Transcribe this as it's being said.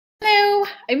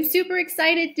I'm super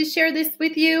excited to share this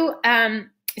with you.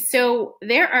 So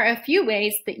there are a few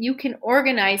ways that you can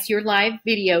organize your live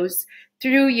videos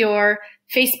through your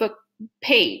Facebook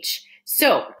page.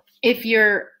 So if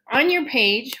you're on your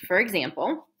page, for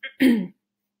example,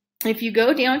 if you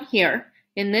go down here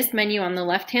in this menu on the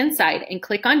left-hand side and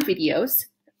click on videos,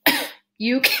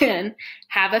 you can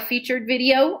have a featured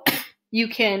video. You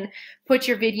can put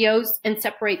your videos and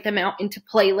separate them out into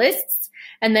playlists.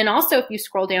 And then also if you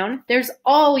scroll down, there's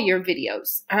all your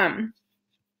videos.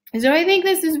 So I think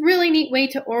this is a really neat way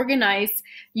to organize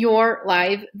your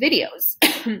live videos.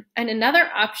 And another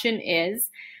option is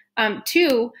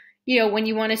when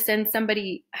you want to send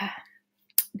somebody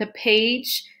the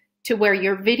page to where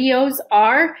your videos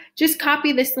are, just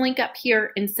copy this link up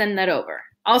here and send that over.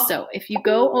 Also, if you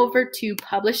go over to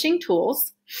Publishing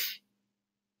Tools,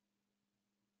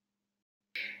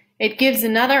 it gives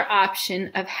another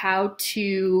option of how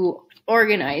to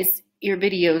organize your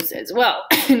videos as well.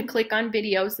 And click on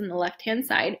videos in the left-hand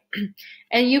side,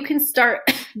 and you can start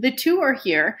the tour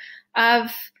here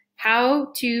of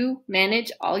how to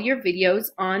manage all your videos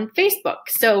on Facebook.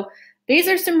 So these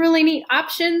are some really neat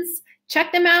options.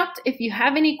 Check them out. If you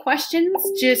have any questions,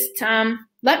 just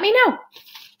let me know.